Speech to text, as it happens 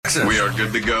Texas. We are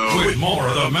good to go. With more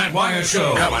of the Matt Wyatt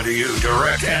Show. Coming to you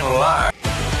direct and live.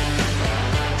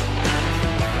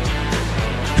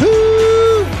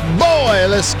 Whoo, boy,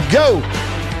 let's go.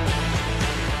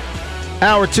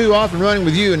 Hour 2 off and running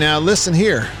with you. Now, listen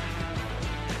here.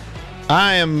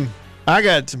 I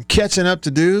got some catching up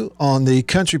to do on the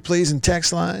Country Pleasing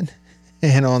text line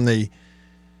and on the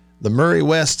Murray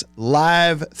West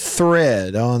live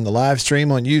thread on the live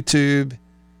stream on YouTube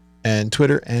and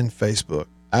Twitter and Facebook.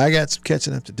 I got some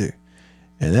catching up to do,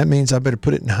 and that means I better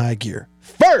put it in high gear.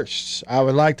 First, I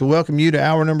would like to welcome you to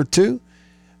hour number 2.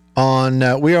 We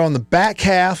are on the back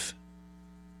half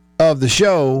of the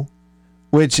show,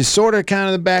 which is sort of kind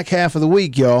of the back half of the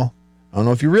week, y'all. I don't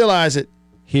know if you realize it.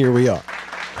 Here we are.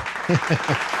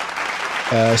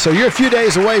 So you're a few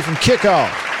days away from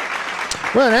kickoff.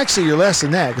 Well, and actually, you're less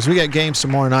than that because we got games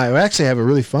tomorrow night. We actually have a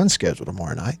really fun schedule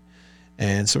tomorrow night,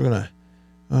 and so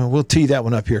we'll tee that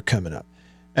one up here coming up.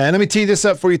 And let me tee this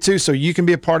up for you too, so you can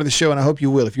be a part of the show, and I hope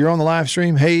you will. If you're on the live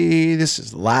stream, hey, this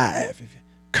is live. If you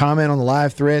comment on the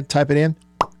live thread, type it in,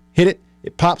 hit it.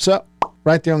 It pops up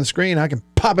right there on the screen. I can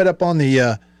pop it up on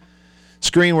the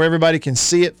screen where everybody can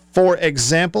see it. For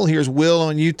example, here's Will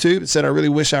on YouTube. It said, I really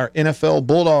wish our NFL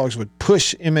Bulldogs would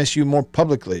push MSU more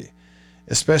publicly,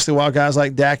 especially while guys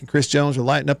like Dak and Chris Jones are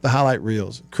lighting up the highlight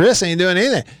reels. Chris ain't doing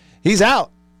anything. He's out.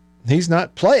 He's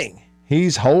not playing.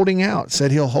 He's holding out.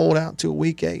 Said he'll hold out till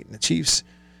week 8. And the Chiefs,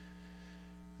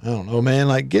 I don't know, man,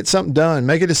 like get something done.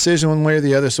 Make a decision one way or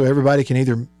the other so everybody can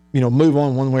either, move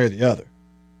on one way or the other.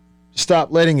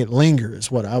 Stop letting it linger is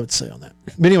what I would say on that.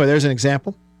 But anyway, there's an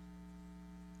example.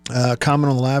 Comment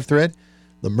on the live thread,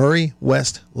 the Murray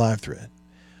West live thread.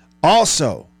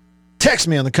 Also, text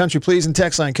me on the Country Pleasing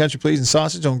text line, Country Pleasing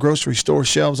sausage on grocery store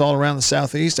shelves all around the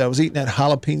Southeast. I was eating that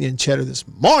jalapeno and cheddar this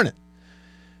morning.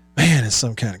 Man, it's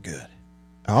some kind of good.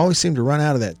 I always seem to run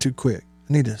out of that too quick.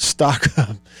 I need to stock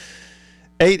up.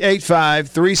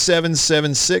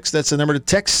 885-3776. That's the number to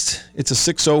text. It's a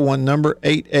 601 number,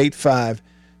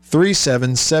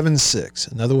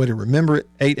 885-3776. Another way to remember it,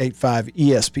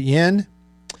 885-ESPN.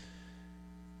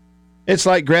 It's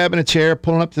like grabbing a chair,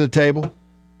 pulling up to the table,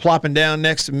 plopping down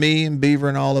next to me and Beaver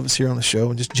and all of us here on the show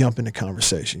and just jump into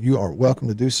conversation. You are welcome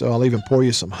to do so. I'll even pour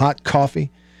you some hot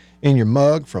coffee in your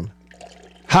mug from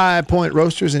High Point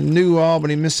Roasters in New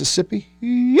Albany, Mississippi.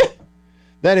 Yeah.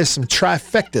 That is some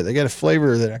trifecta. They got a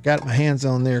flavor that I got my hands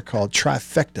on there called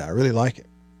trifecta. I really like it.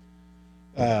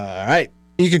 All right.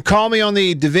 You can call me on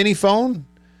the Davini phone.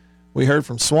 We heard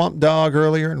from Swamp Dog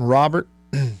earlier and Robert.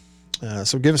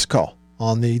 So give us a call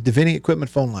on the Davini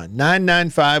Equipment phone line.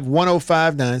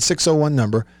 995-1059, 601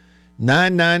 number,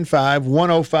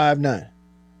 995-1059.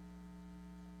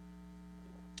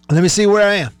 Let me see where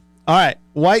I am. All right.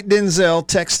 White Denzel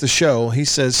texts the show. He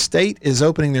says State is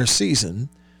opening their season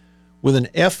with an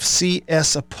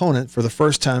FCS opponent for the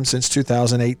first time since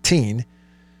 2018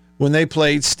 when they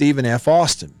played Stephen F.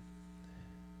 Austin.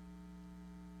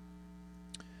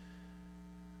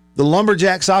 The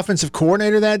Lumberjacks offensive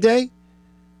coordinator that day,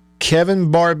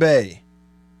 Kevin Barbay.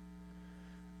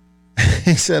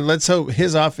 He said, let's hope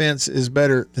his offense is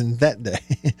better than that day.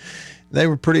 They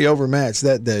were pretty overmatched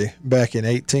that day back in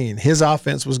 18. His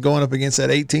offense was going up against that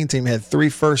 18 team, had 3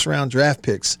 first-round draft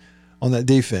picks on that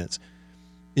defense.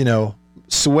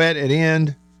 Sweat at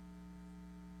end,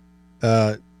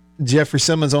 Jeffrey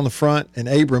Simmons on the front, and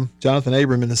Jonathan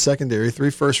Abram in the secondary, 3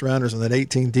 first-rounders on that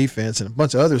 18 defense, and a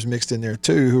bunch of others mixed in there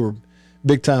too who were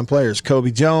big-time players.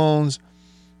 Kobe Jones,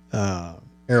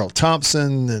 Errol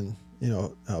Thompson, and,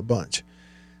 a bunch.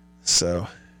 So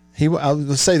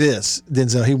I'll say this,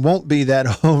 Denzel, he won't be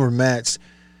that overmatched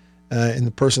in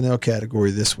the personnel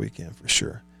category this weekend for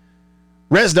sure.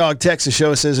 ResDog texts the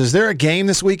show, says, is there a game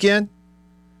this weekend?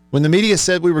 When the media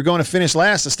said we were going to finish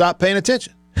last, to stop paying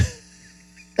attention.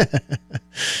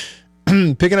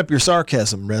 Picking up your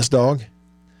sarcasm, ResDog.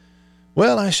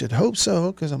 Well, I should hope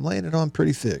so, because I'm laying it on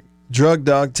pretty thick. Drug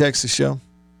Dog texts the show.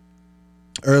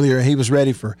 Earlier, he was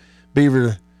ready for Beaver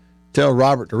to tell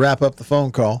Robert to wrap up the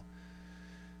phone call.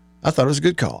 I thought it was a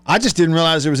good call. I just didn't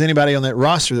realize there was anybody on that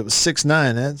roster that was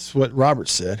 6'9". That's what Robert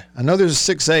said. I know there's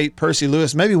a 6'8", Percy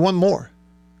Lewis, maybe one more.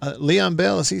 Leon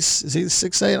Bell, is he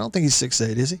 6'8"? I don't think he's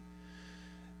 6'8", is he?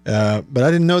 But I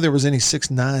didn't know there was any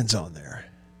 6'9s on there.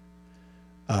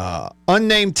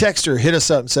 Unnamed texter hit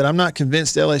us up and said, I'm not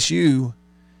convinced LSU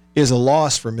is a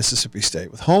loss for Mississippi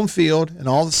State. With home field and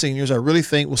all the seniors, I really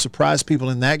think we'll surprise people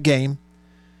in that game.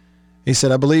 He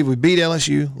said, I believe we beat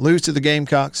LSU, lose to the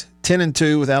Gamecocks,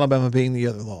 10-2 with Alabama being the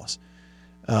other loss.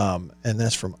 And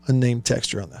that's from unnamed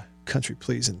texter on the Country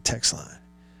Pleasing text line.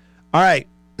 All right.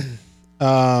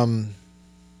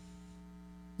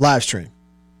 Live stream.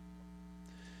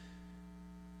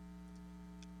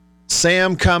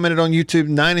 Sam commented on YouTube,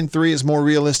 9-3 is more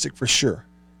realistic for sure.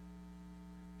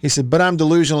 He said, but I'm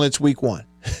delusional. It's week 1.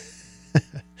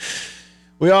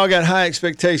 We all got high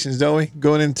expectations, don't we?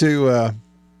 Going into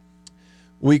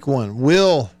week 1.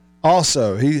 Will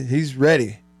also, he's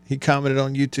ready. He commented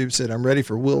on YouTube, said, I'm ready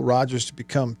for Will Rogers to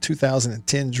become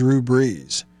 2010 Drew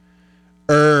Brees.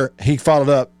 He followed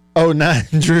up, 09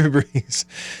 Drew Brees.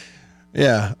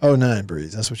 Yeah, 09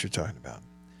 Brees. That's what you're talking about.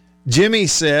 Jimmy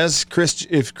says,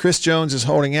 if Chris Jones is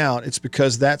holding out, it's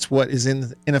because that's what is in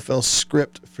the NFL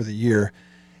script for the year.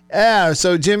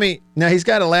 So Jimmy, now he's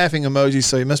got a laughing emoji,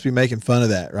 so he must be making fun of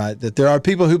that, right? That there are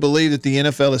people who believe that the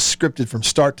NFL is scripted from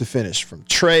start to finish, from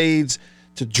trades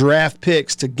to draft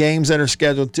picks to games that are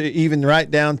scheduled to even right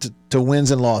down to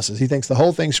wins and losses. He thinks the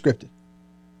whole thing's scripted.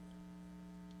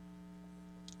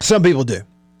 Some people do.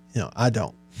 I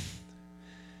don't.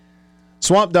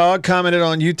 Swamp Dog commented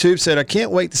on YouTube, said, I can't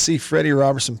wait to see Freddie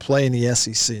Robertson play in the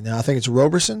SEC. Now, I think it's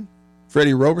Roberson,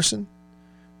 Freddie Roberson,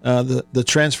 the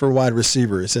transfer wide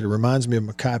receiver. He said, it reminds me of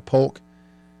Mekhi Polk.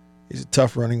 He's a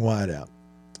tough running wide out.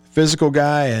 Physical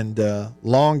guy and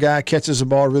long guy, catches the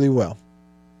ball really well.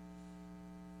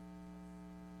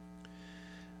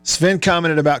 Sven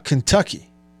commented about Kentucky.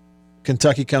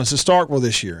 Kentucky comes to Starkville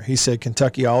this year. He said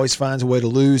Kentucky always finds a way to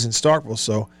lose in Starkville,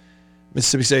 so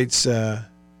Mississippi State's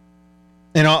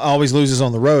and always loses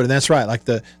on the road. And that's right. Like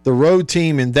the road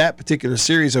team in that particular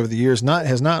series over the years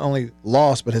has not only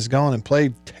lost, but has gone and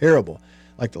played terrible.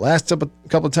 Like the last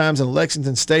couple of times in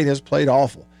Lexington State has played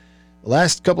awful. The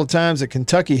last couple of times that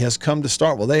Kentucky has come to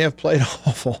Starkville, they have played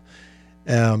awful.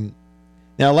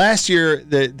 Now, last year,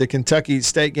 the Kentucky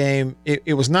State game,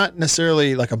 it was not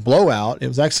necessarily like a blowout. It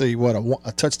was actually,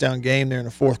 a touchdown game there in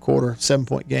the fourth quarter,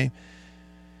 7-point game.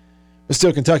 But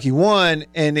still, Kentucky won,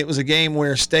 and it was a game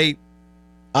where State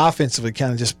offensively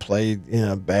kind of just played,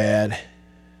 bad.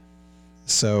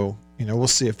 So, we'll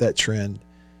see if that trend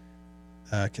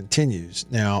continues.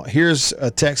 Now, here's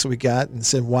a text that we got and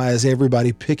said, why is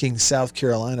everybody picking South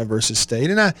Carolina versus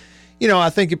State? And I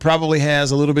think it probably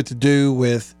has a little bit to do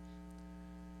with,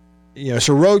 it's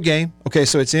a road game. Okay,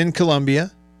 so it's in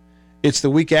Columbia. It's the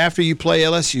week after you play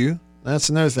LSU. That's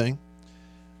another thing.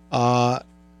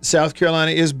 South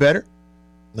Carolina is better.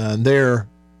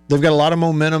 They've got a lot of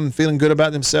momentum, feeling good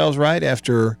about themselves, right,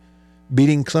 after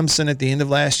beating Clemson at the end of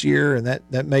last year, and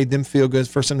that made them feel good.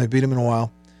 First time they beat them in a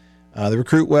while. They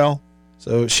recruit well.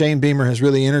 So Shane Beamer has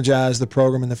really energized the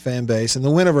program and the fan base. And the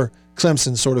win over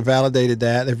Clemson sort of validated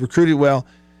that. They've recruited well.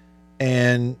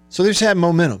 And so they just have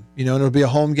momentum, and it'll be a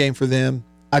home game for them.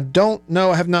 I don't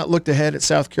know. I have not looked ahead at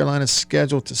South Carolina's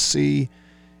schedule to see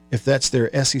if that's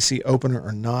their SEC opener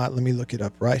or not. Let me look it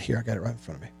up right here. I got it right in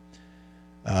front of me.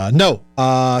 No.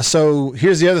 So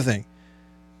here's the other thing.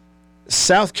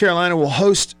 South Carolina will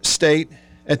host State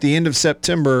at the end of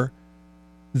September,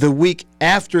 the week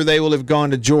after they will have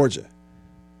gone to Georgia.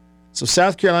 So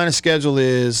South Carolina's schedule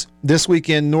is this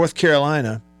weekend, North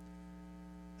Carolina.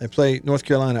 They play North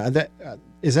Carolina.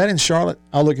 Is that in Charlotte?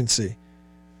 I'll look and see.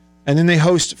 And then they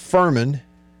host Furman.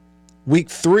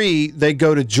 Week 3, they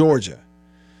go to Georgia.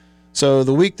 So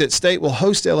the week that State will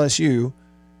host LSU,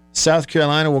 South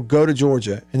Carolina will go to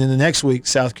Georgia. And then the next week,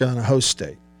 South Carolina hosts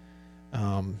State. So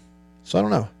I don't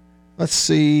know. Let's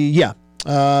see. Yeah.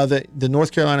 The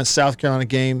North Carolina-South Carolina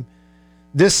game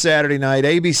this Saturday night,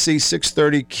 ABC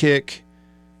 6:30 kick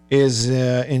is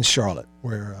in Charlotte,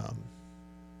 where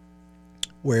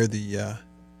the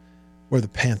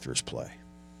Panthers play.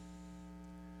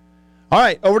 All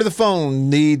right, over to the phone.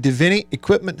 The Davini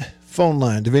Equipment phone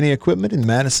line. Davini Equipment in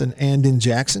Madison and in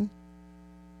Jackson.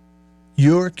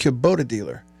 Your Kubota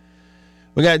dealer.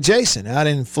 We got Jason out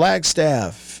in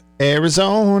Flagstaff,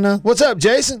 Arizona. What's up,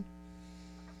 Jason?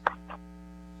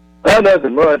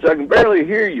 Nothing much. I can barely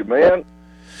hear you, man.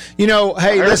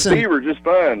 Hey, listen. Beaver just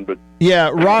fine, but yeah,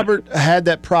 Robert had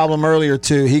that problem earlier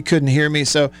too. He couldn't hear me,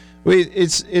 so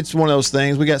it's one of those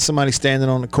things. We got somebody standing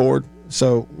on the cord,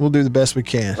 so we'll do the best we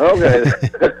can. Okay.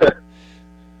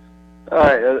 All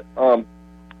right.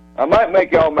 I might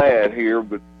make y'all mad here,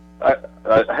 but I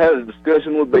had a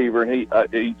discussion with Beaver, and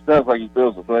he sounds like he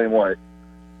feels the same way.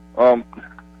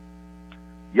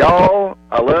 Y'all,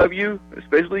 I love you,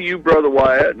 especially you, Brother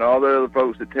Wyatt, and all the other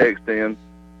folks that text in.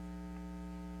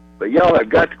 But y'all have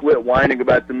got to quit whining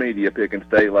about the media picking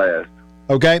State last.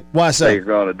 Okay, why so? They're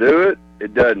going to do it.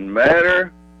 It doesn't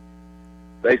matter.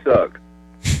 They suck.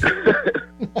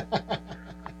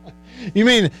 You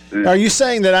mean, are you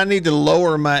saying that I need to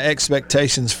lower my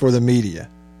expectations for the media?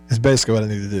 That's basically what I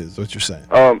need to do, is what you're saying.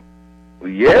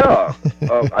 Yeah.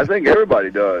 I think everybody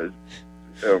does.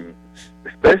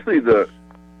 Especially the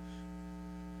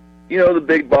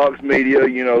big box media,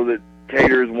 that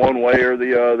caters one way or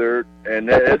the other, and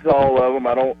it's all of them.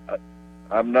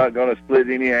 I'm not going to split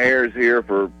any hairs here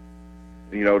for,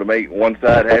 to make one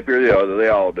side happy or the other. They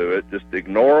all do it. Just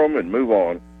ignore them and move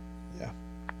on. Yeah.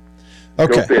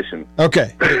 Okay. Go fishing.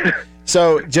 Okay.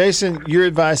 So, Jason, your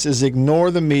advice is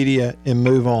ignore the media and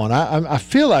move on. I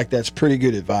feel like that's pretty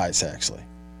good advice, actually.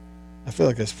 I feel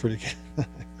like that's pretty good.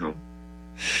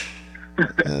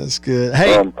 That's good.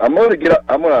 Hey, I'm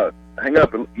gonna hang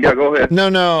up and go ahead.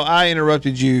 No, I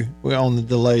interrupted you on the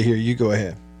delay here. You go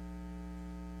ahead.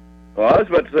 Well, I was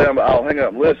about to say I'll hang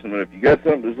up and listen, but if you got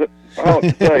something to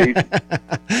say.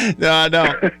 No,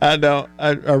 I don't.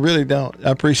 I really don't.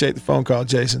 I appreciate the phone call,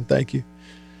 Jason. Thank you.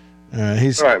 All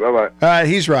right, bye-bye. All right,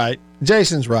 he's right.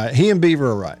 Jason's right. He and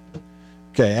Beaver are right.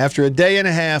 Okay, after a day and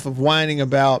a half of whining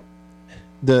about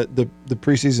the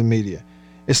preseason media,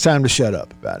 it's time to shut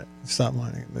up about it. Stop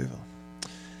whining and move on.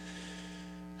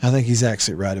 I think he's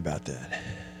actually right about that.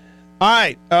 All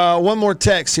right, one more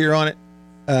text here on it.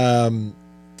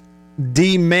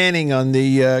 D. Manning on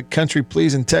the country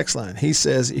pleasing text line. He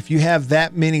says, if you have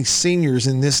that many seniors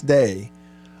in this day,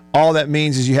 all that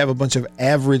means is you have a bunch of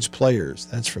average players.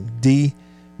 That's from D.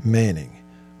 Manning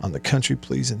on the country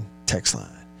pleasing text line.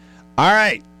 All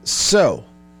right, so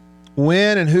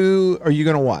when and who are you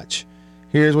going to watch?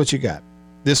 Here's what you got.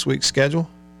 This week's schedule,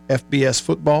 FBS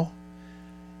football.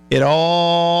 It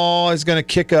all is going to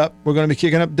kick up. We're going to be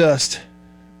kicking up dust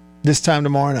this time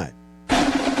tomorrow night.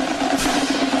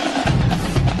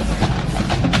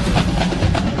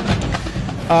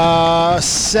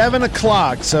 7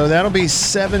 o'clock, so that'll be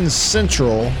 7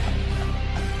 Central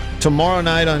tomorrow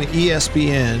night on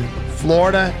ESPN.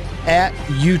 Florida at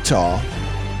Utah.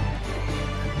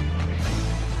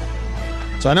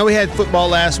 So I know we had football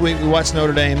last week. We watched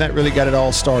Notre Dame. That really got it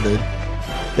all started.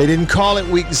 They didn't call it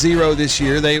week 0 this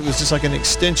year. It was just like an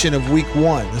extension of week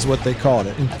 1 is what they called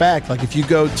it. In fact, like if you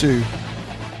go to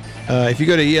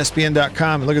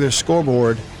ESPN.com and look at their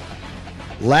scoreboard,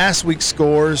 last week's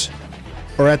scores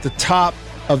are at the top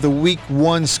of the week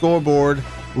 1 scoreboard,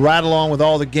 right along with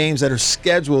all the games that are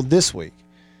scheduled this week.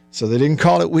 So they didn't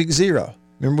call it week 0.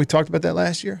 Remember we talked about that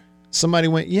last year? Somebody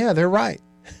went, yeah, they're right.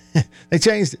 They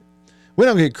changed it. We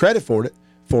don't get credit for it,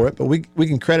 but we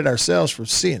can credit ourselves for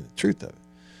seeing the truth of it.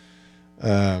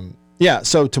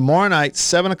 So tomorrow night,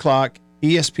 7 o'clock,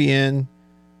 ESPN,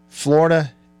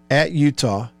 Florida at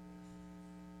Utah.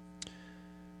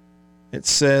 It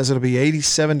says it'll be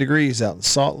 87 degrees out in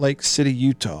Salt Lake City,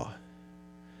 Utah.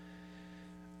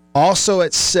 Also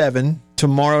at 7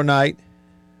 tomorrow night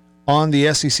on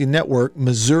the SEC Network,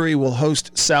 Missouri will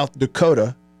host South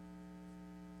Dakota.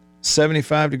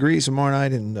 75 degrees tomorrow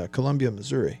night in Columbia,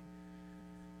 Missouri.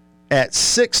 At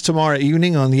 6 tomorrow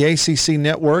evening on the ACC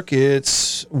Network,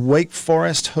 it's Wake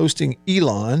Forest hosting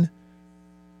Elon.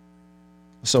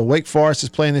 So Wake Forest is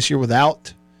playing this year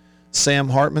without Sam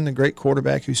Hartman, the great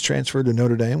quarterback who's transferred to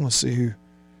Notre Dame. We'll see who.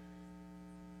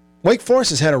 Wake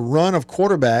Forest has had a run of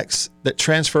quarterbacks that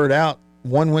transferred out.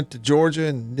 One went to Georgia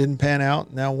and didn't pan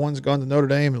out. Now one's gone to Notre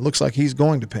Dame, and it looks like he's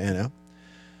going to pan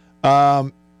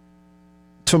out.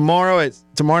 Tomorrow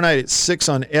night at 6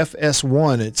 on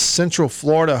FS1, it's Central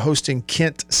Florida hosting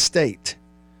Kent State.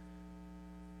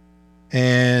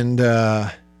 And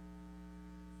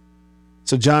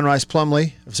so John Rice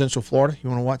Plumlee of Central Florida, you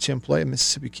want to watch him play, a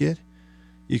Mississippi kid?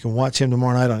 You can watch him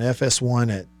tomorrow night on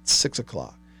FS1 at 6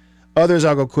 o'clock. Others,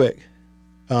 I'll go quick.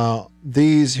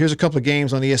 Here's a couple of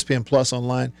games on ESPN Plus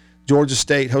online. Georgia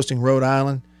State hosting Rhode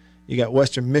Island. You got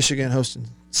Western Michigan hosting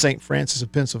St. Francis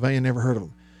of Pennsylvania. Never heard of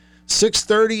them.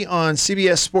 6:30 on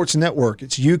CBS Sports Network.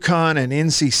 It's UConn and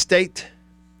NC State.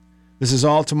 This is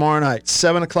all tomorrow night.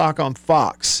 7 o'clock on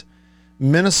Fox.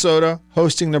 Minnesota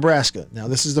hosting Nebraska. Now,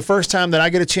 this is the first time that I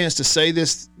get a chance to say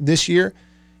this year.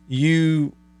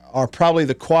 You are probably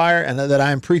the choir and that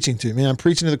I am preaching to. I mean, I'm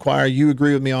preaching to the choir. You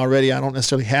agree with me already. I don't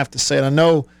necessarily have to say it. I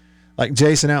know, like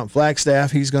Jason out in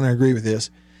Flagstaff, he's going to agree with this.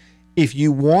 If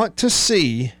you want to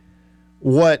see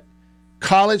what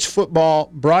college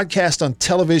football broadcast on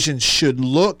television should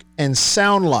look and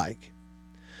sound like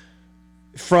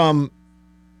from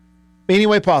any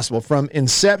way possible, from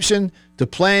inception to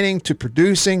planning to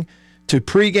producing to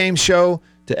pregame show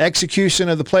to execution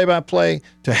of the play-by-play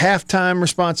to halftime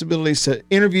responsibilities to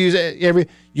interviews,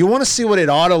 you want to see what it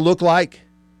ought to look like?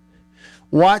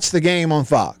 Watch the game on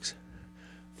Fox.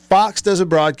 Fox does a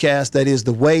broadcast that is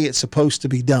the way it's supposed to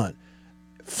be done.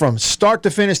 From start to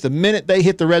finish, the minute they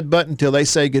hit the red button until they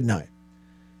say goodnight.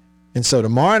 And so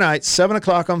tomorrow night, 7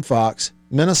 o'clock on Fox,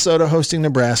 Minnesota hosting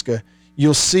Nebraska,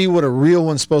 you'll see what a real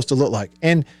one's supposed to look like.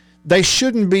 And they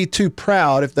shouldn't be too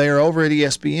proud if they are over at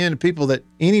ESPN, people that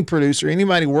any producer,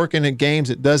 anybody working at games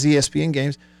that does ESPN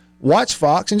games, watch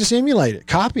Fox and just emulate it,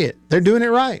 copy it. They're doing it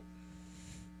right.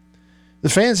 The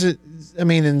fans, and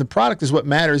the product is what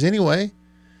matters anyway.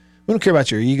 We don't care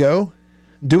about your ego.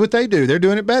 Do what they do. They're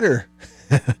doing it better.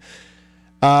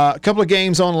 A couple of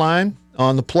games online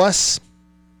on the Plus.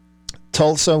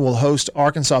 Tulsa will host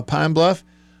Arkansas Pine Bluff.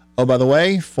 Oh, by the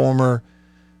way, former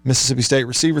Mississippi State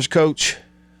receivers coach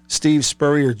Steve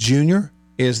Spurrier Jr.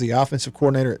 is the offensive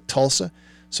coordinator at Tulsa.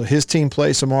 So his team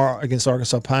plays tomorrow against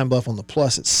Arkansas Pine Bluff on the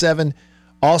Plus at 7.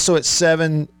 Also at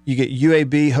 7, you get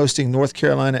UAB hosting North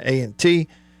Carolina A&T.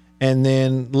 And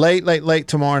then late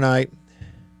tomorrow night,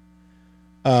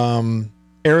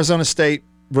 Arizona State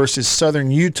versus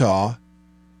Southern Utah.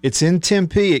 It's in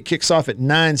Tempe. It kicks off at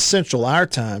 9 Central, our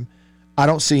time. I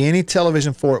don't see any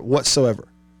television for it whatsoever.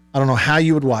 I don't know how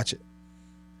you would watch it.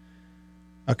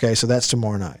 Okay, so that's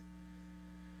tomorrow night.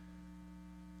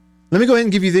 Let me go ahead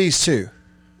and give you these too.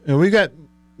 And we've got,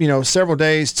 several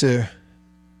days to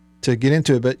get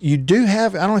into it, but you do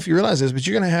have, I don't know if you realize this, but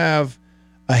you're going to have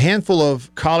a handful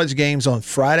of college games on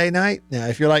Friday night. Now,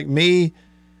 if you're like me,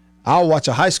 I'll watch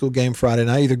a high school game Friday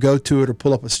night, either go to it or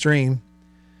pull up a stream.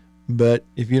 But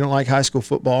if you don't like high school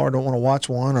football or don't want to watch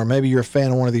one, or maybe you're a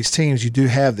fan of one of these teams, you do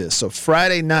have this. So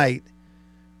Friday night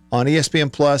on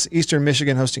ESPN Plus, Eastern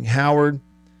Michigan hosting Howard.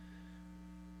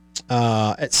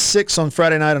 At 6 on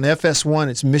Friday night on FS1,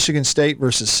 it's Michigan State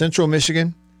versus Central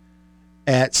Michigan.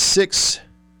 At 6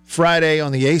 Friday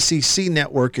on the ACC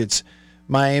network, it's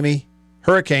Miami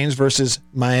Hurricanes versus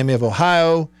Miami of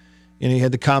Ohio. You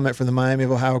had the comment from the Miami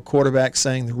of Ohio quarterback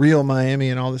saying the real Miami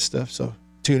and all this stuff, so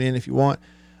tune in if you want.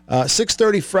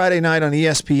 6:30 Friday night on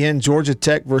ESPN, Georgia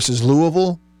Tech versus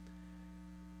Louisville.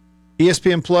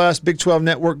 ESPN Plus, Big 12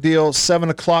 network deal, 7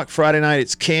 o'clock Friday night,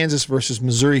 it's Kansas versus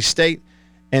Missouri State.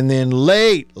 And then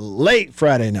late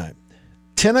Friday night,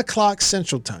 10 o'clock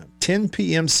Central Time, 10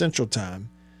 p.m. Central Time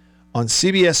on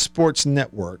CBS Sports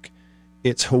Network,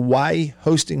 it's Hawaii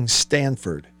hosting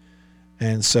Stanford.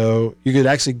 And so you could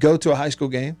actually go to a high school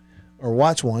game or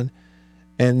watch one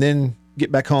and then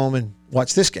get back home and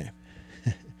watch this game.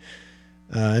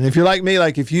 And if you're like me,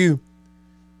 like if you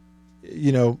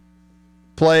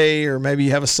play, or maybe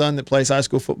you have a son that plays high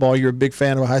school football, you're a big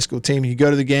fan of a high school team, and you go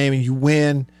to the game and you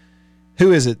win.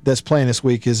 Who is it that's playing this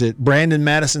week? Is it Brandon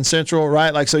Madison Central,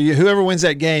 right? Like, so whoever wins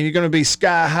that game, you're going to be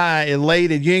sky high,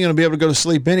 elated. You ain't going to be able to go to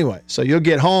sleep anyway. So you'll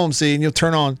get home, and you'll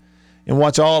turn on and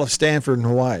watch all of Stanford and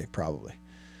Hawaii probably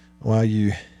while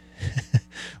you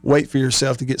wait for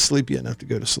yourself to get sleepy enough to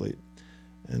go to sleep.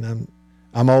 And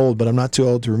I'm old, but I'm not too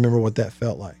old to remember what that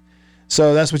felt like.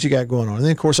 So that's what you got going on. And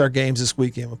then, of course, our games this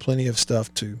weekend with plenty of stuff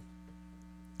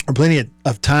or plenty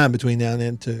of time between now and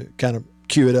then to kind of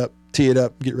cue it up, tee it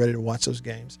up, get ready to watch those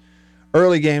games.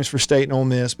 Early games for State and Ole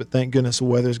Miss, but thank goodness the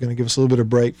weather is going to give us a little bit of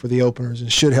break for the openers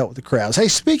and should help with the crowds. Hey,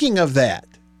 speaking of that,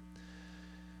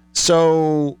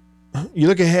 so you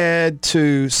look ahead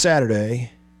to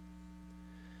Saturday.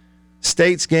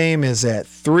 State's game is at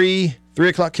 3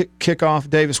 o'clock kickoff,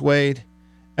 Davis Wade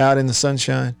out in the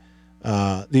sunshine.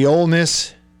 The Ole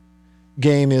Miss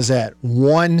game is at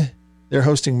 1. They're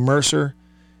hosting Mercer.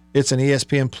 It's an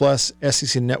ESPN Plus,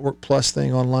 SEC Network Plus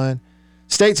thing online.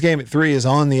 State's game at 3 is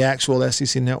on the actual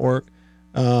SEC Network.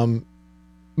 But I'm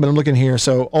looking here.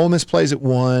 So Ole Miss plays at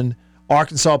 1.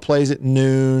 Arkansas plays at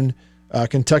noon.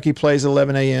 Kentucky plays at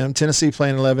 11 a.m. Tennessee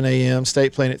playing at 11 a.m.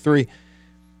 State playing at 3.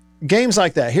 Games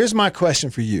like that. Here's my question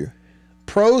for you.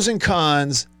 Pros and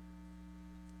cons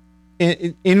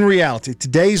in reality,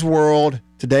 today's world,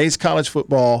 today's college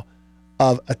football,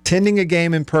 of attending a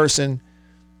game in person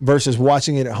versus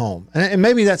watching it at home. And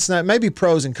maybe that's not, maybe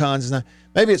pros and cons is not,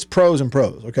 maybe it's pros and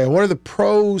pros, okay? What are the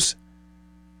pros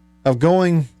of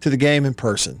going to the game in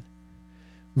person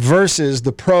versus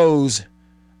the pros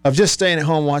of just staying at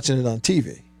home watching it on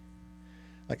TV?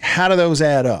 Like, how do those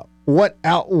add up? What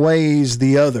outweighs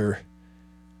the other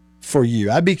for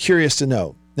you? I'd be curious to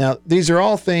know. Now, these are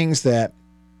all things that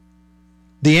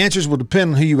the answers will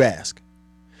depend on who you ask.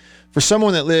 For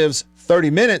someone that lives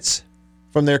 30 minutes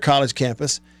from their college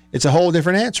campus, it's a whole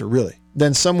different answer, really,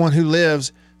 than someone who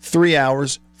lives 3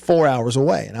 hours, 4 hours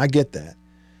away. And I get that.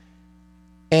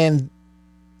 And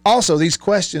also, these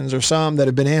questions are some that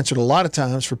have been answered a lot of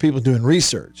times for people doing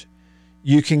research.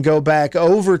 You can go back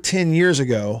over 10 years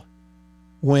ago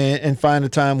and find a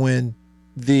time when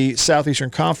the Southeastern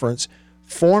Conference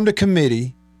formed a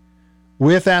committee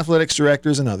with athletics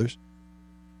directors and others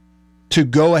to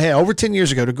go ahead, over 10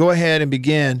 years ago, to go ahead and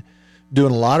begin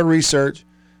doing a lot of research,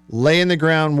 laying the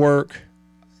groundwork,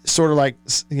 sort of like,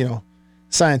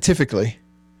 scientifically,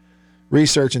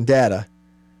 research and data,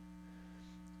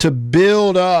 to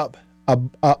build up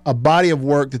a body of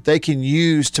work that they can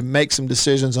use to make some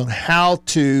decisions on how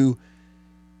to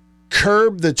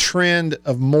curb the trend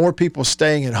of more people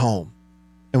staying at home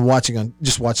and watching on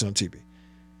TV.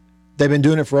 They've been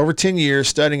doing it for over 10 years,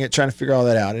 studying it, trying to figure all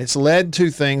that out. And it's led to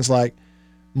things like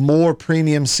more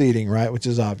premium seating, right, which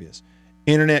is obvious.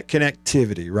 Internet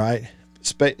connectivity, right?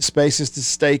 Spaces to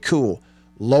stay cool.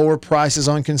 Lower prices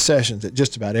on concessions at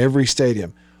just about every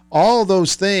stadium. All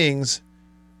those things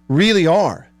really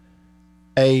are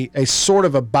a sort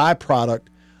of a byproduct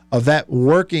of that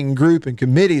working group and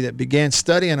committee that began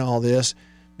studying all this,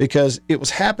 because it was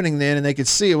happening then and they could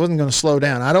see it wasn't going to slow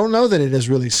down. I don't know that it has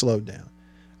really slowed down.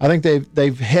 I think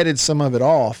they've headed some of it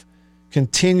off,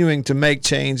 continuing to make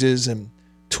changes and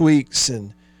tweaks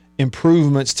and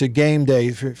improvements to game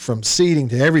day, from seating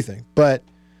to everything. But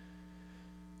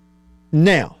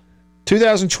now,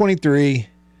 2023,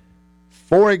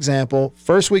 for example,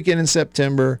 first weekend in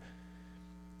September,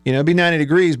 it'll be 90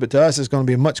 degrees, but to us it's going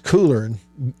to be much cooler and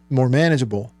more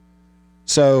manageable.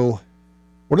 So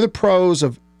what are the pros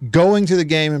of going to the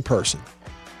game in person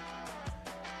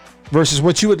versus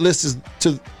what you would list as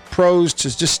to pros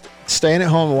to just staying at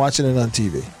home and watching it on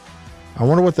TV? I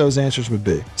wonder what those answers would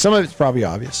be. Some of it's probably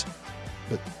obvious,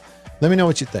 but let me know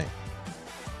what you think.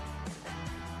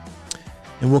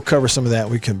 And we'll cover some of that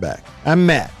when we come back. I'm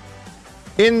Matt.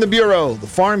 In the Bureau, the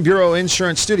Farm Bureau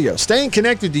Insurance Studio. Staying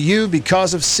connected to you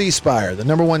because of C Spire, the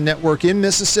 #1 network in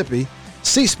Mississippi.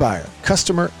 C Spire,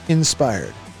 customer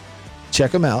inspired.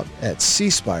 Check them out at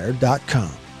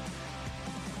cspire.com.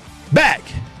 Back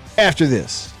after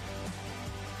this.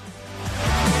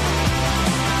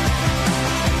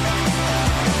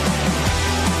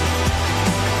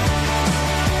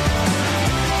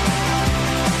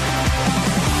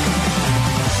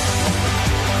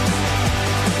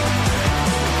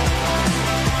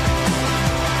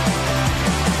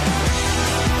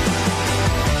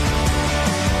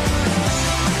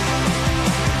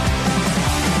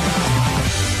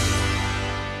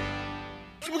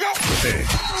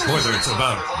 Whether it's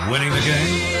about winning the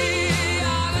game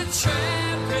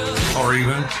or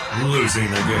even losing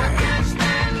the game,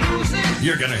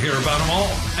 you're going to hear about them all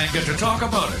and get to talk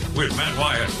about it with Matt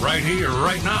Wyatt right here,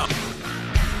 right now.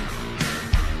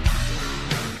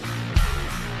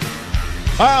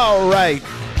 All right.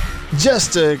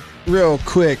 Just a real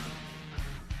quick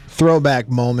throwback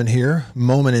moment here.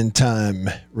 Moment in time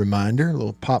reminder, a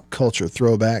little pop culture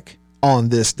throwback on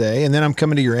this day. And then I'm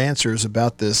coming to your answers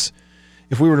about this.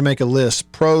 If we were to make a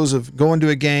list, pros of going to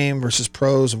a game versus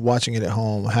pros of watching it at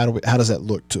home, how does that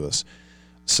look to us?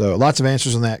 So lots of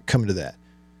answers on that, coming to that.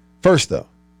 First, though,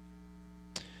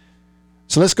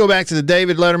 so let's go back to the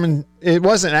David Letterman. It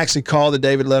wasn't actually called the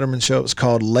David Letterman Show. It was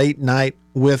called Late Night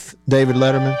with David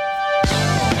Letterman.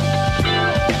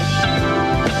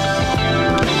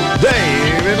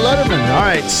 David Letterman. All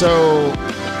right, so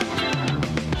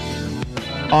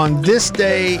on this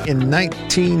day in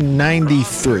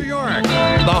 1993. New York,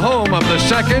 the home of the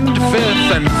 2nd,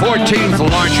 5th, and 14th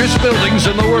largest buildings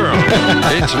in the world.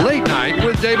 It's Late Night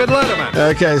with David Letterman.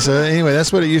 Okay, so anyway,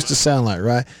 that's what it used to sound like,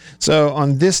 right? So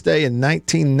on this day in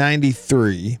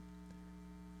 1993,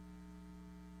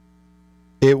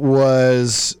 it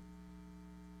was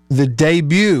the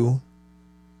debut,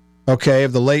 okay,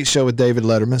 of the Late Show with David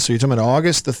Letterman. So you're talking about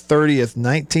August the 30th,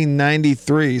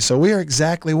 1993. So we are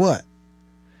exactly what?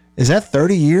 Is that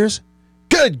 30 years?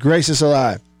 Good gracious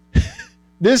alive.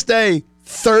 This day,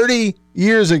 30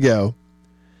 years ago,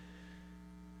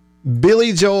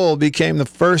 Billy Joel became the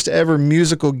first ever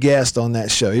musical guest on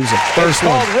that show. He was the first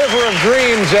one. It's called River of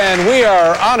Dreams, and we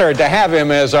are honored to have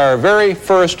him as our very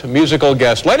first musical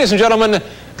guest. Ladies and gentlemen,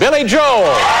 Billy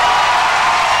Joel.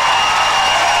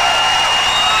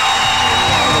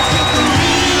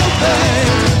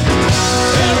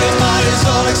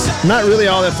 I'm not really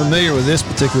all that familiar with this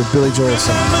particular Billy Joel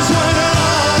song.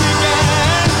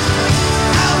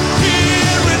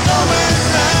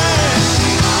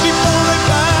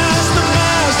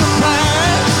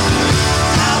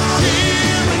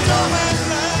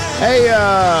 Hey,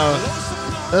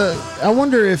 I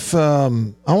wonder if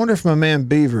my man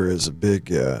Beaver is a big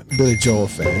Billy Joel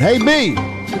fan. Hey, B.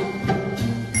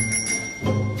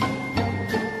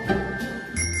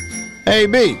 Hey,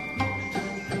 B.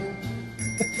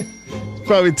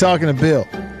 Probably talking to Bill.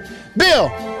 Bill,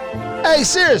 hey,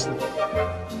 seriously. Bill,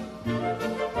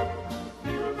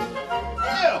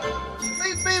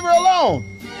 leave Beaver alone.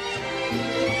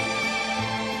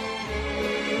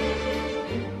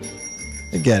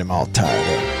 They got him all tired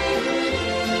up.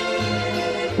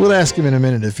 We'll ask him in a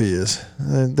minute if he is.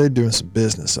 They're doing some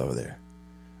business over there.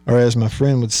 Or as my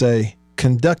friend would say,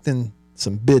 conducting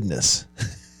some business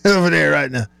over there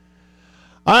right now.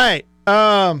 All right.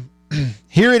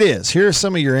 Here it is. Here are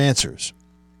some of your answers.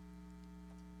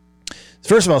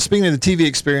 First of all, speaking of the TV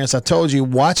experience, I told you,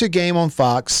 watch a game on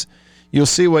Fox. You'll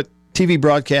see what TV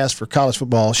broadcasts for college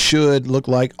football should look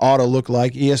like, ought to look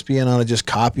like. ESPN ought to just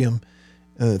copy them.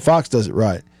 Fox does it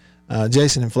right.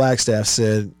 Jason in Flagstaff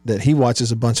said that he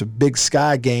watches a bunch of Big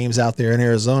Sky games out there in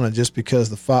Arizona just because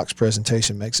the Fox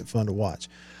presentation makes it fun to watch.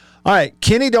 All right,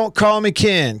 Kenny, don't call me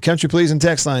Ken. Country Pleasing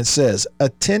text line says,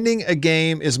 attending a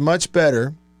game is much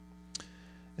better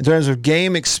in terms of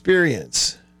game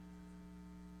experience.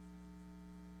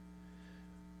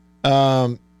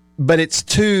 But it's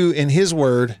too, in his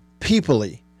word,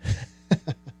 people-y.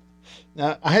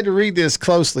 Now, I had to read this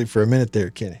closely for a minute there,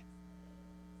 Kenny.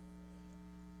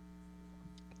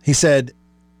 He said,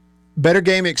 better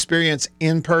game experience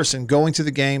in person, going to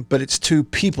the game, but it's too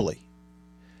people-y.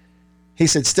 He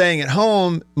said, staying at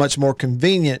home, much more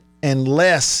convenient and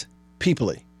less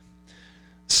people-y.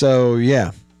 So,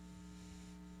 yeah.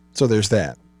 So there's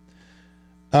that.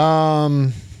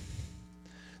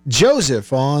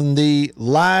 Joseph on the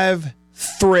live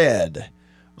thread,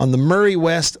 on the Murray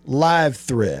West live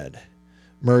thread.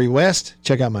 Murray West,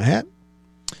 check out my hat.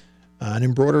 An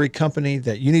embroidery company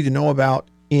that you need to know about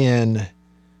in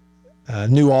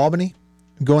New Albany.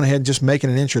 I'm going ahead and just making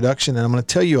an introduction, and I'm going to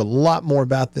tell you a lot more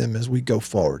about them as we go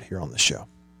forward here on the show.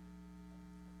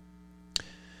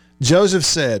 Joseph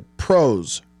said,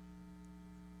 pros,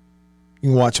 you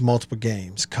can watch multiple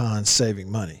games. Cons,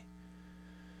 saving money.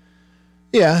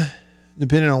 Yeah,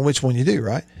 depending on which one you do,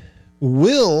 right?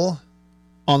 Will,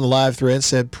 on the live thread,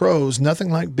 said, pros, nothing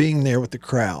like being there with the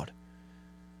crowd.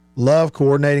 Love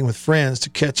coordinating with friends to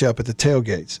catch up at the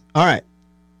tailgates. All right.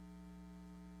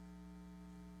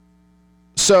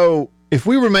 So if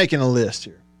we were making a list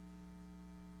here,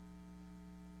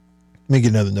 let me get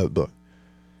another notebook.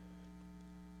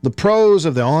 The pros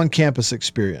of the on-campus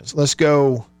experience. Let's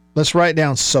write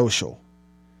down social,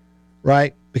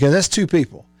 right? Because that's two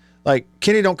people. Like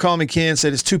Kenny Don't Call Me Ken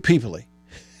said, it's too people-y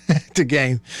to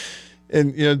game.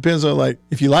 And, it depends on like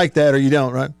if you like that or you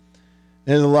don't, right?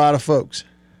 There's a lot of folks.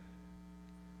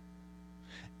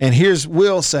 And here's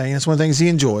Will saying, that's one of the things he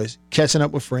enjoys, catching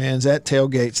up with friends at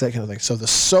tailgates, that kind of thing. So the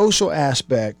social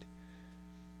aspect,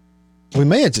 we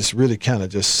may have just really kind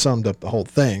of just summed up the whole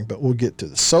thing, but we'll get to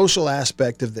the social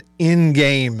aspect of the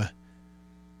in-game,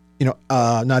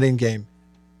 not in-game,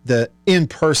 the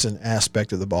in-person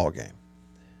aspect of the ball game.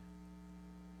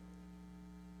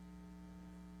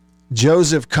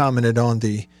 Joseph commented on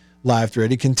the live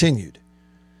thread. He continued.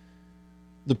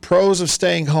 The pros of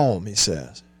staying home, he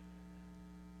says.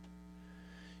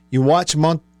 You watch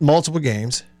multiple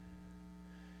games,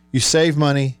 you save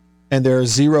money, and there are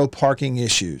zero parking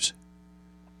issues.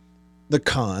 The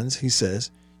cons, he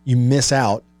says, you miss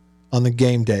out on the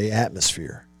game day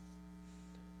atmosphere.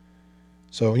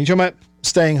 So when you're talking about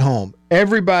staying home,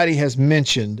 everybody has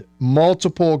mentioned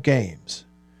multiple games,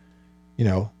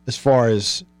 as far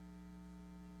as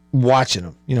watching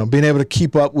them, being able to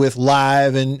keep up with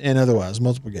live and otherwise,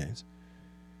 multiple games.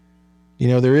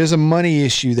 There is a money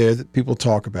issue there that people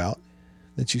talk about,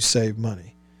 that you save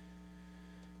money.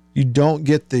 You don't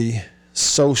get the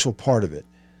social part of it,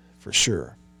 for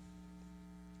sure.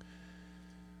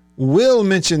 Will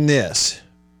mentioned this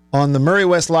on the Murray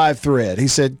West live thread. He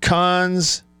said,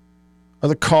 cons are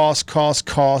the cost,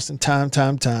 and time.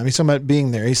 He's talking about being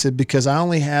there. He said, because I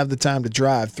only have the time to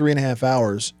drive 3.5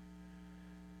 hours,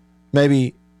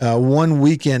 maybe one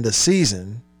weekend a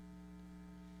season.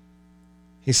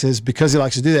 He says because he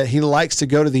likes to do that, he likes to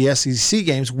go to the SEC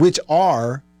games, which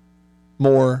are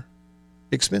more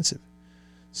expensive.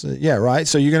 So, yeah, right?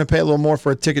 So you're going to pay a little more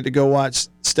for a ticket to go watch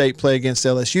State play against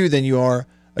LSU than you are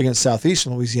against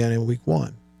Southeastern Louisiana in week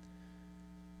 1.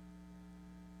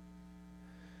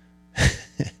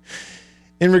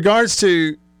 In regards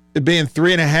to it being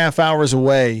 3.5 hours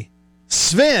away,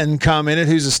 Sven commented,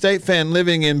 who's a State fan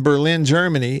living in Berlin,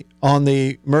 Germany, on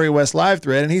the Murray West live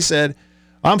thread, and he said,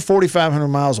 I'm 4,500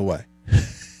 miles away.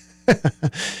 All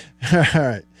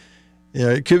right. Yeah,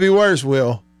 it could be worse,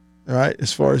 Will. All right,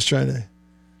 as far as trying to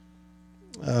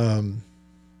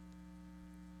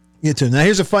get to him. Now,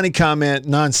 here's a funny comment,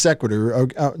 non-sequitur,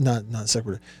 not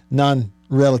non-sequitur,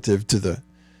 non-relative to the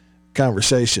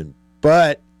conversation,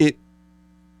 but it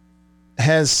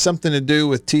has something to do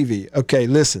with TV. Okay,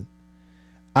 listen.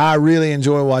 I really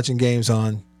enjoy watching games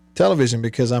on television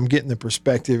because I'm getting the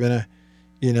perspective and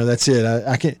that's it.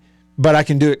 I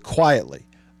can do it quietly.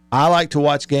 I like to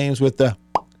watch games with the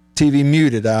TV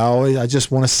muted. I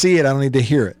just want to see it. I don't need to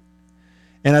hear it.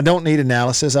 And I don't need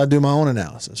analysis. I do my own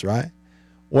analysis, right?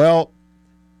 Well,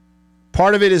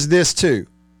 part of it is this too.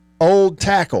 Old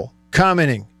Tackle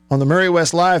commenting on the Murray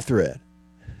West live thread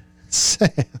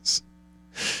says,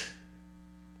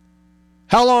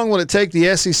 how long will it take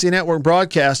the SEC network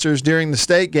broadcasters during the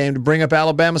state game to bring up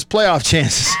Alabama's playoff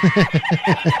chances?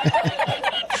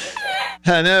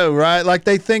 I know, right? Like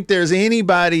they think there's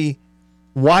anybody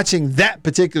watching that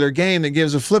particular game that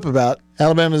gives a flip about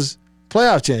Alabama's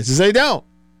playoff chances. They don't.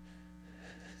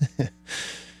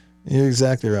 You're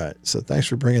exactly right. So thanks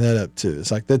for bringing that up too.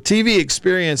 It's like the TV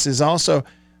experience is also,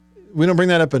 we don't bring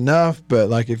that up enough, but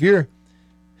like if you're,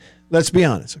 let's be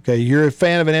honest, okay, you're a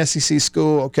fan of an SEC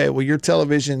school, okay, well, your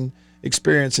television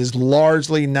experience is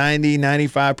largely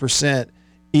 95%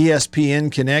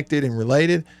 ESPN connected and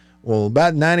related. Well,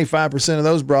 about 95% of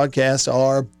those broadcasts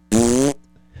are,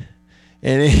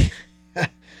 and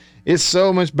it's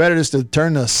so much better just to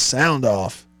turn the sound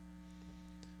off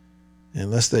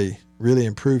unless they really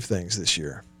improve things this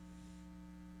year.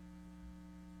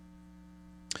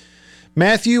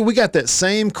 Matthew, we got that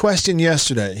same question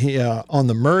yesterday. He on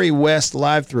the Murray West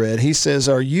live thread. He says,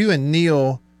 "Are you and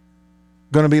Neil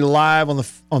going to be live on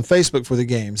Facebook for the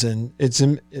games?" And it's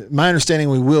my understanding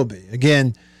we will be.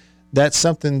 Again, that's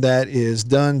something that is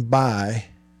done by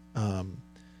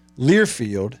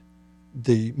Learfield,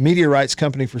 the media rights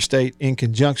company for state, in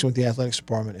conjunction with the athletics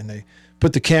department, and they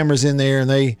put the cameras in there, and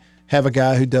they have a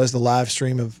guy who does the live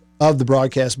stream of the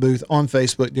broadcast booth on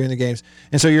Facebook during the games.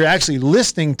 And so you're actually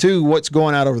listening to what's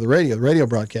going out over the radio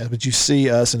broadcast, but you see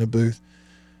us in a booth.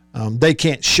 They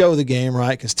can't show the game,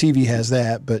 right, because TV has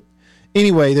that. But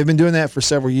anyway, they've been doing that for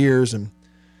several years, and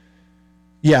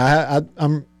yeah,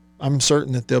 I'm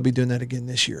certain that they'll be doing that again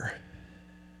this year.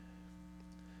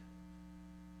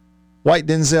 White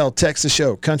Denzel texts the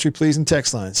show, Country Pleasing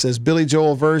text line, says Billy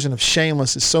Joel version of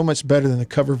Shameless is so much better than the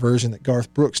cover version that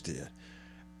Garth Brooks did.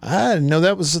 I didn't know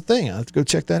that was a thing. I'll have to go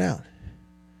check that out.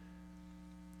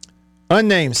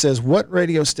 Unnamed says, what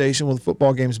radio station will the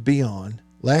football games be on?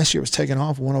 Last year it was taken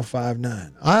off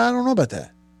 105.9. I don't know about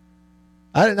that.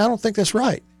 I don't think that's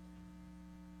right.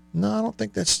 No, I don't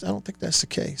think that's the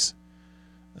case.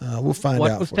 We'll find out.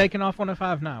 What was taken off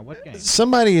 105.9? What game?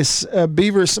 Somebody is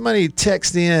Beaver. Somebody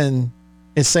texted in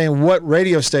and saying what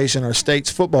radio station our state's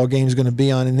football game is going to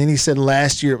be on, and then he said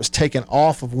last year it was taken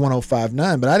off of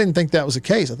 105.9. But I didn't think that was the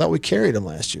case. I thought we carried them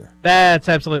last year. That's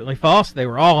absolutely false. They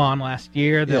were all on last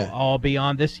year. They'll all be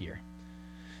on this year.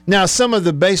 Now, some of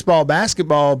the baseball,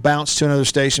 basketball bounced to another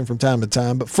station from time to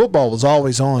time, but football was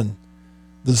always on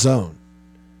the zone.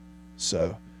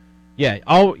 So, yeah,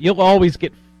 you'll always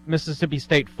get Mississippi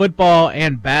State football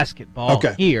and basketball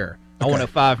here on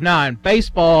 105.9,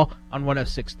 baseball on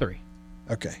 106.3.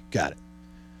 Okay, got it.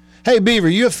 Hey, Beaver,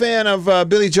 you a fan of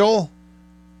Billy Joel?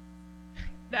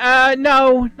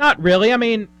 No, not really. I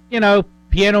mean,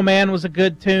 Piano Man was a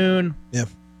good tune. Yeah.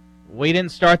 We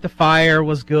Didn't Start the Fire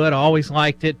was good. I always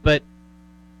liked it, but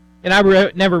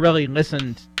I never really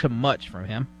listened to much from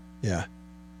him. Yeah,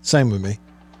 same with me.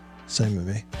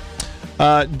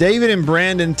 David and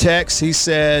Brandon text. He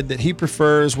said that he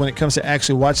prefers, when it comes to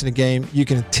actually watching a game, you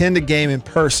can attend a game in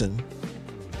person.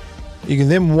 You can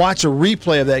then watch a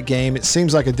replay of that game. It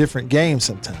seems like a different game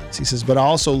sometimes. He says, but I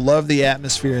also love the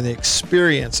atmosphere and the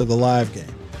experience of the live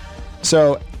game.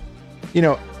 So,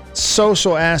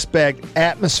 social aspect,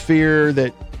 atmosphere,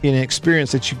 that an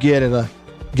experience that you get at a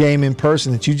game in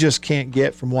person that you just can't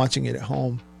get from watching it at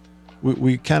home.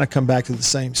 We kind of come back to the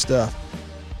same stuff.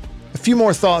 A few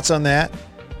more thoughts on that.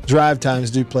 Drive times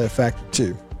do play a factor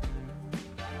too.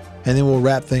 And then we'll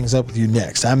wrap things up with you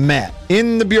next. I'm Matt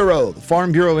in the Bureau, the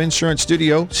Farm Bureau Insurance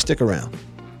Studio. Stick around.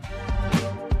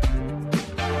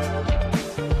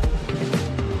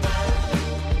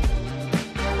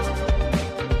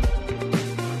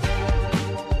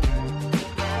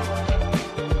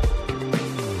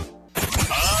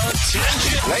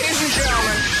 Attention. Ladies and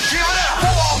gentlemen, give it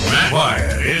up. Matt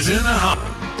Wyatt is in the house.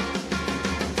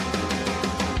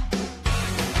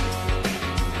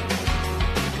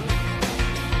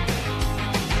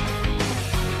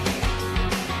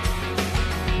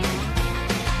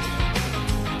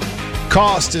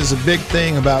 Cost is a big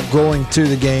thing about going to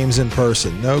the games in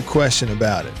person. No question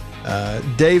about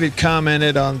it. David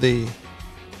commented on the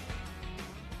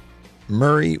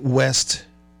Murray West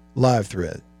live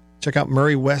thread. Check out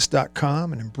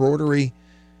murraywest.com, an embroidery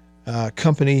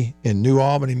company in New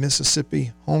Albany,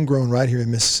 Mississippi, homegrown right here in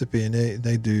Mississippi, and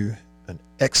they do an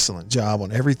excellent job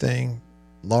on everything,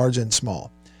 large and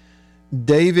small.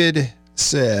 David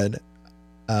said,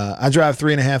 I drive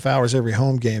 3.5 hours every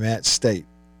home game at State.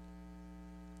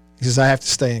 He says, I have to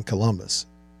stay in Columbus.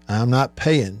 I'm not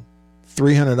paying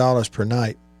 $300 per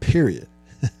night, period.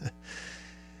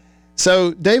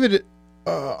 So, David,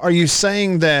 are you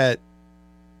saying that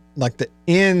like the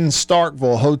in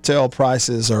Starkville hotel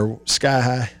prices are sky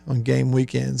high on game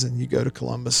weekends, and you go to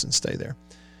Columbus and stay there.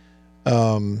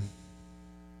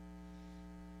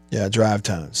 Drive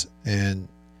times, and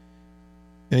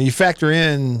you factor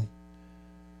in,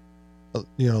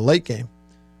 late game.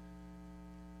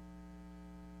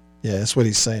 Yeah, that's what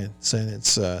he's saying. Saying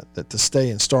it's that to stay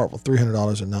in Starkville,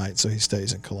 $300 a night, so he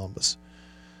stays in Columbus.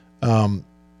 Look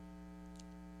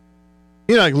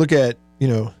at,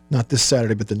 not this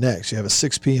Saturday, but the next. You have a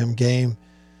 6 p.m. game.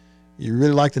 You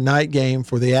really like the night game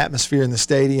for the atmosphere in the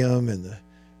stadium and the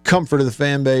comfort of the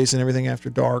fan base and everything after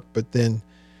dark. But then,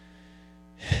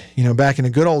 back in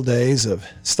the good old days of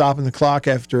stopping the clock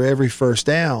after every first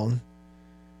down,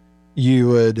 you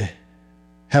would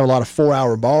have a lot of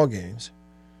 4-hour ball games.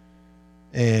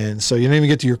 And so you don't even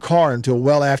get to your car until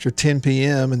well after 10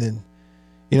 p.m. and then,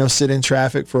 sit in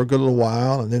traffic for a good little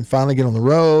while and then finally get on the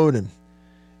road. And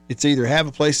it's either have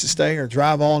a place to stay or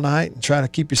drive all night and try to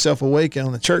keep yourself awake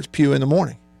on the church pew in the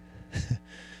morning.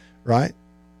 Right?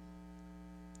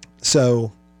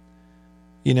 So,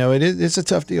 it's a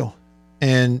tough deal.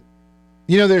 And,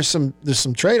 there's some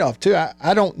trade-off too.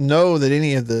 I don't know that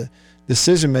any of the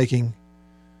decision-making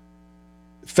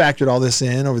factored all this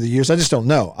in over the years. I just don't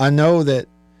know. I know that,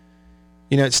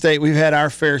 at State, we've had our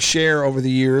fair share over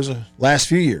the years, last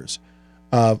few years,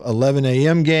 of 11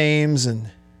 a.m. games and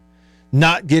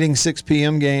not getting 6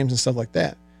 p.m. games and stuff like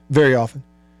that very often.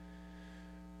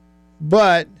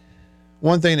 But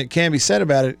one thing that can be said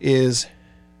about it is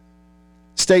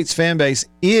State's fan base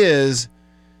is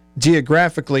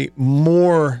geographically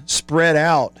more spread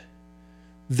out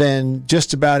than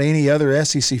just about any other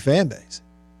SEC fan base,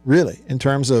 really, in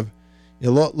terms of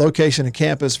location of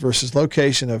campus versus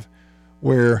location of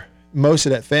where most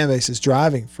of that fan base is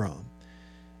driving from.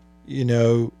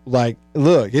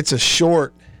 Look, it's a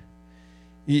short,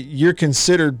 you're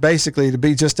considered basically to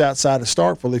be just outside of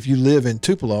Starkville if you live in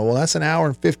Tupelo. Well, that's an hour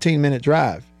and 15-minute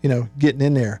drive, getting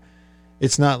in there.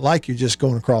 It's not like you're just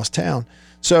going across town.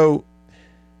 So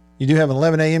you do have an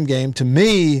 11 a.m. game. To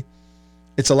me,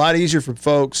 it's a lot easier for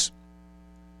folks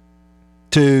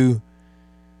to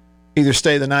either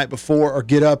stay the night before or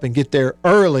get up and get there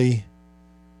early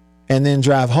and then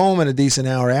drive home at a decent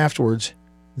hour afterwards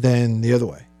than the other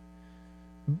way.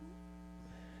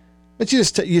 But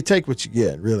you take what you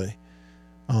get, really,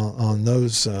 on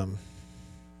those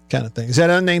kind of things. That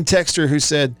unnamed texter who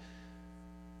said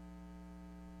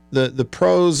the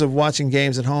pros of watching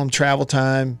games at home: travel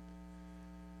time,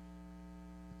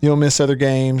 you don't miss other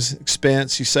games,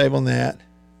 expense, you save on that.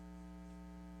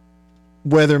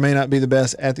 Weather may not be the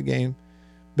best at the game.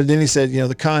 But then he said,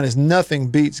 the con is nothing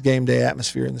beats game day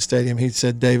atmosphere in the stadium. He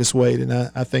said Davis Wade,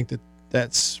 and I think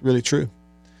that's really true.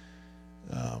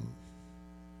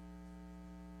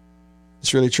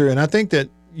 It's really true. And I think that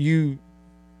you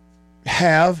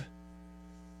have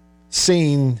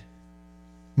seen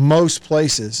most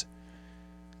places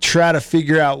try to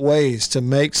figure out ways to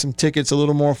make some tickets a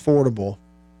little more affordable.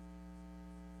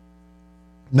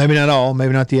 Maybe not all,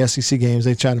 maybe not the SEC games.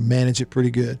 They try to manage it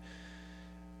pretty good.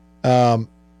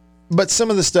 But some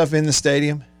of the stuff in the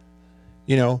stadium,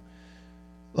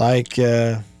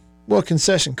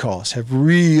 concession costs have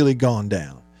really gone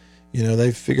down.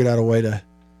 They've figured out a way to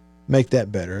make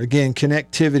that better. Again,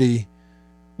 connectivity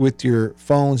with your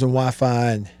phones and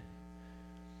Wi-Fi and,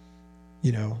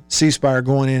 C-Spire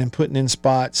going in and putting in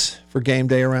spots for game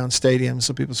day around stadiums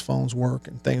so people's phones work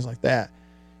and things like that,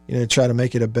 try to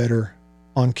make it a better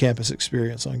on-campus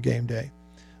experience on game day.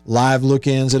 Live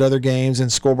look-ins at other games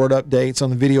and scoreboard updates on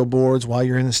the video boards while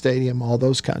you're in the stadium, all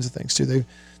those kinds of things too.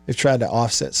 They've tried to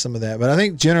offset some of that. But I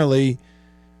think generally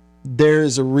there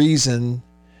is a reason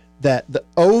that the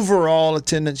overall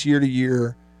attendance year to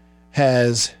year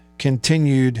has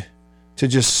continued to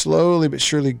just slowly but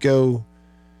surely go,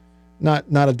 not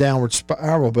a downward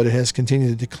spiral, but it has continued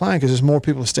to decline because there's more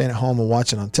people staying at home and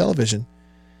watching on television.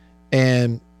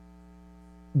 And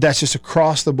that's just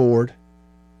across the board.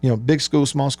 Big school,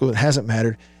 small school, it hasn't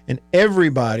mattered. And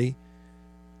everybody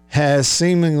has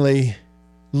seemingly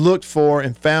looked for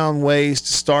and found ways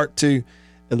to start to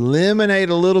eliminate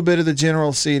a little bit of the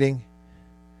general seating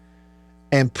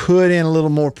and put in a little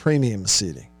more premium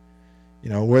seating.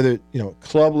 Whether,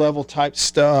 club level type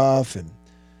stuff and,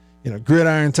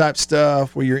 gridiron type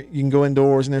stuff where you can go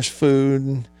indoors and there's food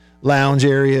and lounge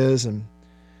areas, and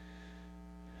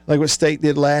like what State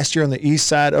did last year on the east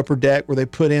side upper deck where they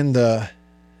put in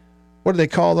what do they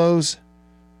call those?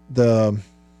 What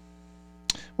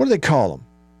do they call them?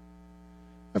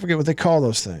 I forget what they call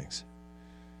those things.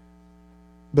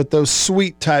 But those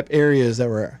suite type areas that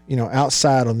were,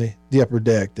 outside on the upper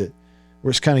deck that where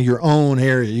it's kind of your own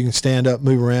area. You can stand up,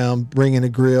 move around, bring in a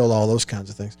grill, all those kinds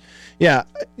of things. Yeah,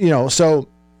 so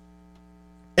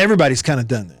everybody's kind of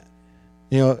done that.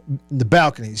 The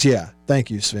balconies, yeah.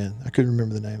 Thank you, Sven. I couldn't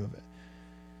remember the name of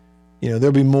it.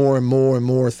 There'll be more and more and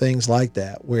more things like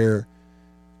that where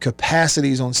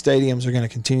capacities on stadiums are going to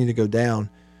continue to go down.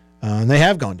 And they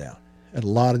have gone down at a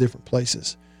lot of different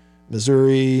places.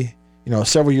 Missouri,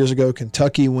 several years ago,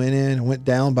 Kentucky went in and went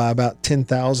down by about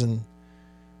 10,000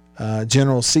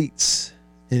 general seats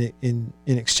in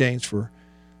exchange for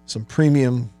some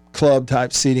premium club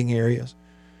type seating areas.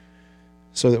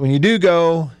 So that when you do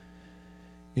go,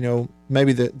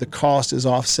 maybe the cost is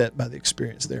offset by the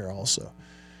experience there also.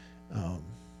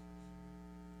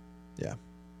 Yeah.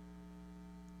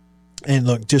 And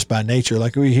look, just by nature,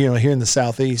 like we here in the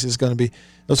Southeast, it's going to be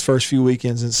those first few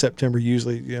weekends in September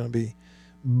usually going to be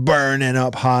burning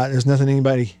up hot. There's nothing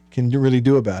anybody can really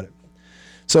do about it.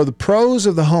 So the pros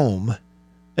of the home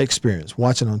experience,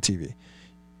 watching on TV,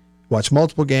 watch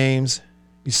multiple games,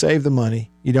 you save the money,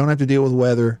 you don't have to deal with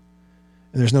weather,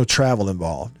 and there's no travel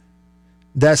involved.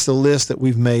 That's the list that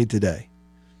we've made today.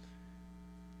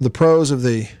 The pros of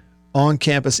the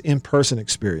on-campus in-person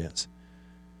experience.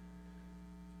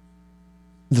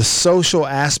 The social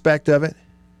aspect of it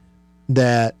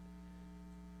that,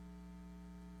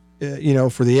 for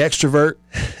the extrovert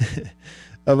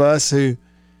of us who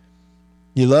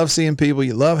you love seeing people,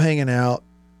 you love hanging out,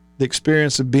 the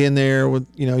experience of being there with,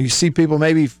 you see people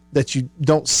maybe that you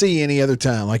don't see any other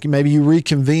time. Like maybe you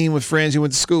reconvene with friends you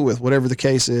went to school with, whatever the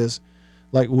case is,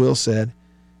 like Will said.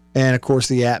 And of course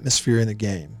the atmosphere in the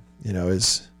game,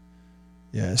 it's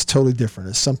totally different.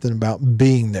 It's something about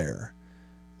being there.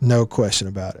 No question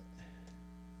about it.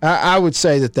 I would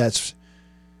say that's,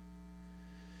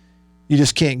 you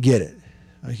just can't get it.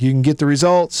 You can get the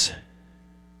results,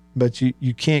 but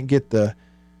you can't get the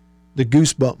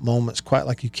goosebump moments quite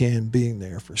like you can being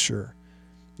there for sure.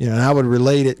 And I would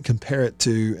relate it and compare it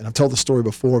to, and I've told the story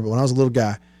before, but when I was a little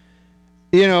guy,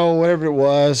 whatever it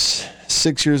was,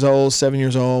 6 years old, 7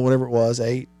 years old, whatever it was,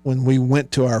 8, when we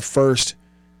went to our first,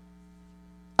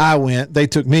 they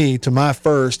took me to my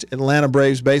first Atlanta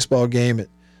Braves baseball game at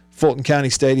Fulton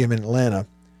County Stadium in Atlanta.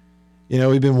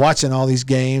 We've been watching all these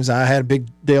games. I had a big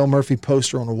Dale Murphy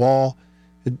poster on the wall.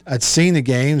 I'd seen the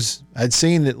games. I'd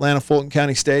seen Atlanta Fulton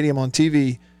County Stadium on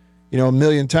TV, a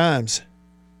million times.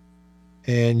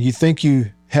 And you think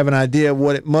you have an idea of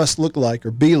what it must look like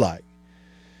or be like.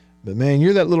 But, man,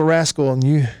 you're that little rascal,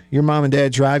 and your mom and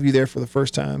dad drive you there for the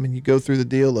first time, and you go through the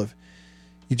deal of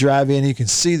you drive in, you can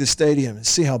see the stadium and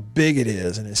see how big it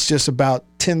is, and it's just about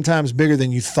 10 times bigger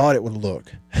than you thought it would look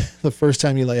the first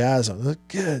time you lay eyes on it.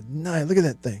 Good night, look at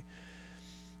that thing.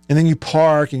 And then you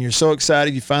park, and you're so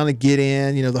excited, you finally get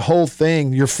in, the whole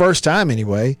thing, your first time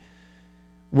anyway,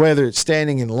 whether it's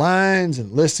standing in lines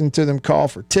and listening to them call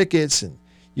for tickets, and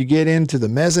you get into the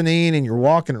mezzanine and you're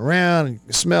walking around and you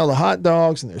can smell the hot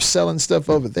dogs and they're selling stuff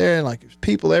over there and like there's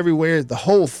people everywhere. The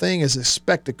whole thing is a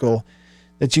spectacle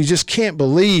that you just can't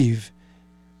believe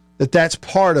that that's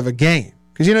part of a game.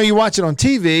 Because, you watch it on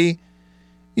TV,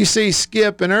 you see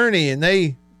Skip and Ernie and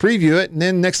they preview it, and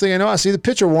then next thing I know, I see the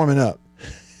pitcher warming up.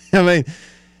 I mean,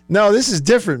 no, this is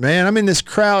different, man. I'm in this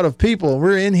crowd of people.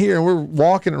 We're in here and we're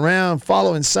walking around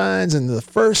following signs, and the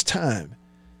first time,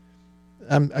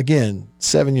 I'm, again,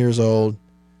 7 years old,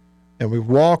 and we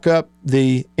walk up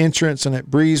the entrance on that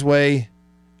breezeway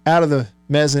out of the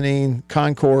mezzanine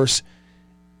concourse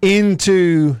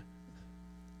into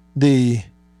the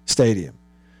stadium,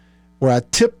 where I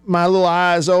tip my little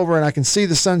eyes over and I can see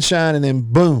the sunshine, and then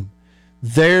boom,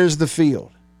 there's the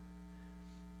field.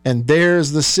 And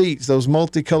there's the seats, those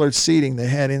multicolored seating they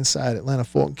had inside Atlanta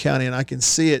Fulton County, and I can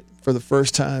see it for the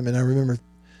first time, and I remember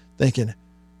thinking,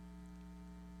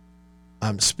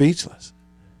 I'm speechless.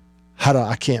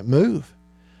 I can't move.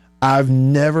 I've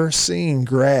never seen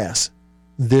grass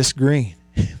this green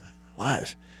in my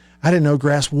life. I didn't know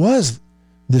grass was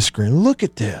this green. Look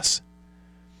at this.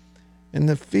 And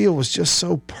the field was just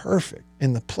so perfect,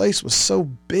 and the place was so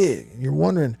big, and you're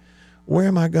wondering, where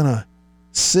am I going to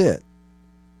sit?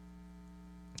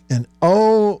 And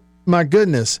oh my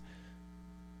goodness,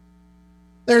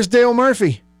 there's Dale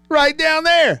Murphy right down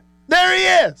there. There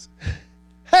he is.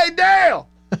 Hey, Dale,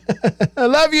 I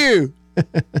love you.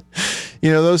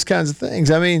 Those kinds of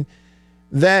things. I mean,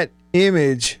 that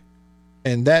image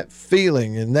and that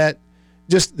feeling and that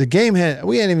just the game we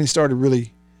hadn't even started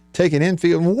really taking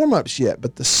infield and warm-ups yet,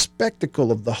 but the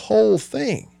spectacle of the whole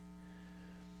thing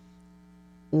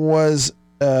was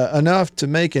enough to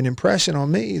make an impression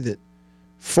on me that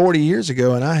 40 years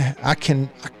ago, and I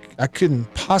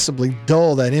couldn't possibly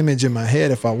dull that image in my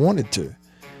head if I wanted to.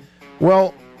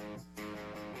 Well,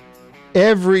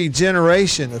 every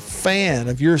generation of fan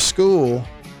of your school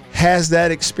has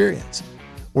that experience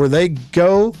where they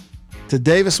go to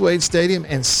Davis Wade Stadium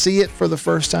and see it for the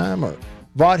first time, or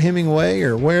Vaught Hemingway,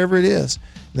 or wherever it is.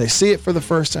 They see it for the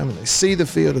first time and they see the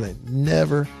field and they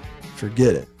never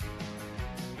forget it.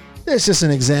 It's just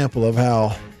an example of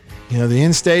how, the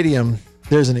in-stadium,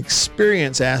 there's an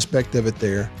experience aspect of it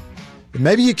there. And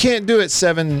maybe you can't do it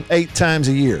 7-8 times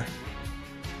a year.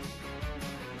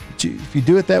 But if you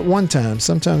do it that one time,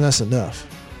 sometimes that's enough.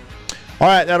 All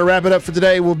right, that'll wrap it up for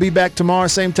today. We'll be back tomorrow,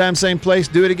 same time, same place.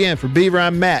 Do it again. For Beaver,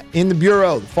 I'm Matt in the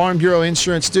Bureau, the Farm Bureau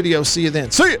Insurance Studio. See you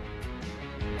then. See you.